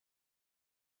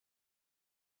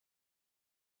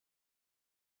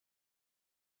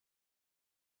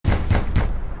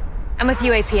I'm with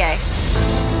UAPA.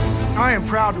 I am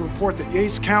proud to report that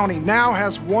Yates County now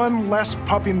has one less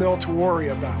puppy mill to worry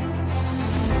about.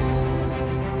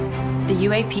 The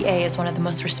UAPA is one of the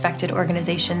most respected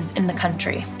organizations in the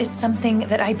country. It's something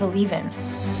that I believe in.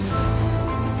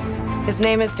 His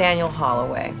name is Daniel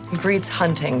Holloway. He breeds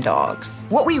hunting dogs.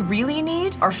 What we really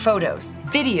need are photos,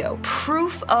 video,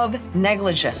 proof of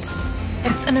negligence.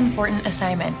 It's an important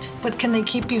assignment. But can they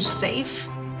keep you safe?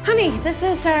 Honey, this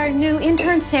is our new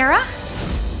intern, Sara.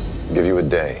 Give you a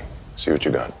day. See what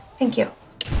you got. Thank you.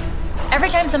 Every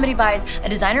time somebody buys a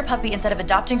designer puppy instead of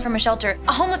adopting from a shelter,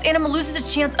 a homeless animal loses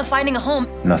its chance of finding a home.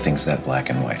 Nothing's that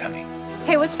black and white, honey.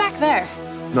 Hey, what's back there?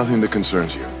 Nothing that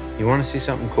concerns you. You want to see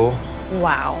something cool?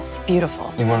 Wow, it's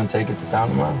beautiful. You want to take it to town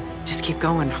tomorrow? Just keep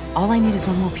going. All I need is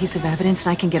one more piece of evidence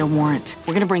and I can get a warrant.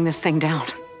 We're gonna bring this thing down.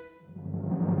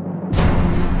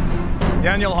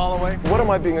 Daniel Holloway. What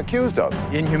am I being accused of?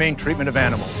 Inhumane treatment of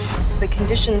animals. The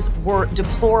conditions were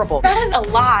deplorable. That is a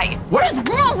lie. What is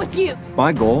wrong with you?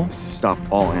 My goal is to stop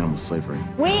all animal slavery.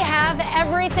 We have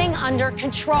everything under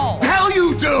control. Hell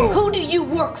you do! Who do you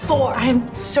work for?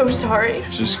 I'm so sorry.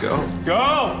 Just go.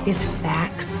 Go! These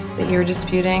facts that you're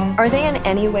disputing, are they in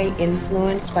any way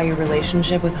influenced by your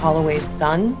relationship with Holloway's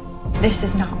son? This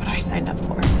is not what I signed up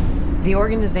for. The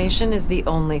organization is the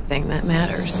only thing that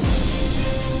matters.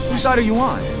 Whose side are you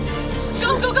on?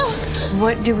 Go, go, go.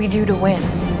 What do we do to win?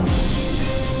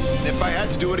 If I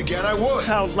had to do it again, I would.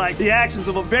 Sounds like the actions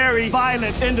of a very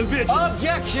violent individual.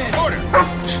 Objection! Order!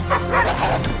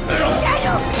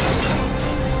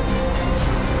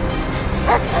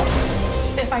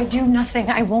 If I do nothing,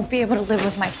 I won't be able to live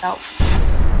with myself.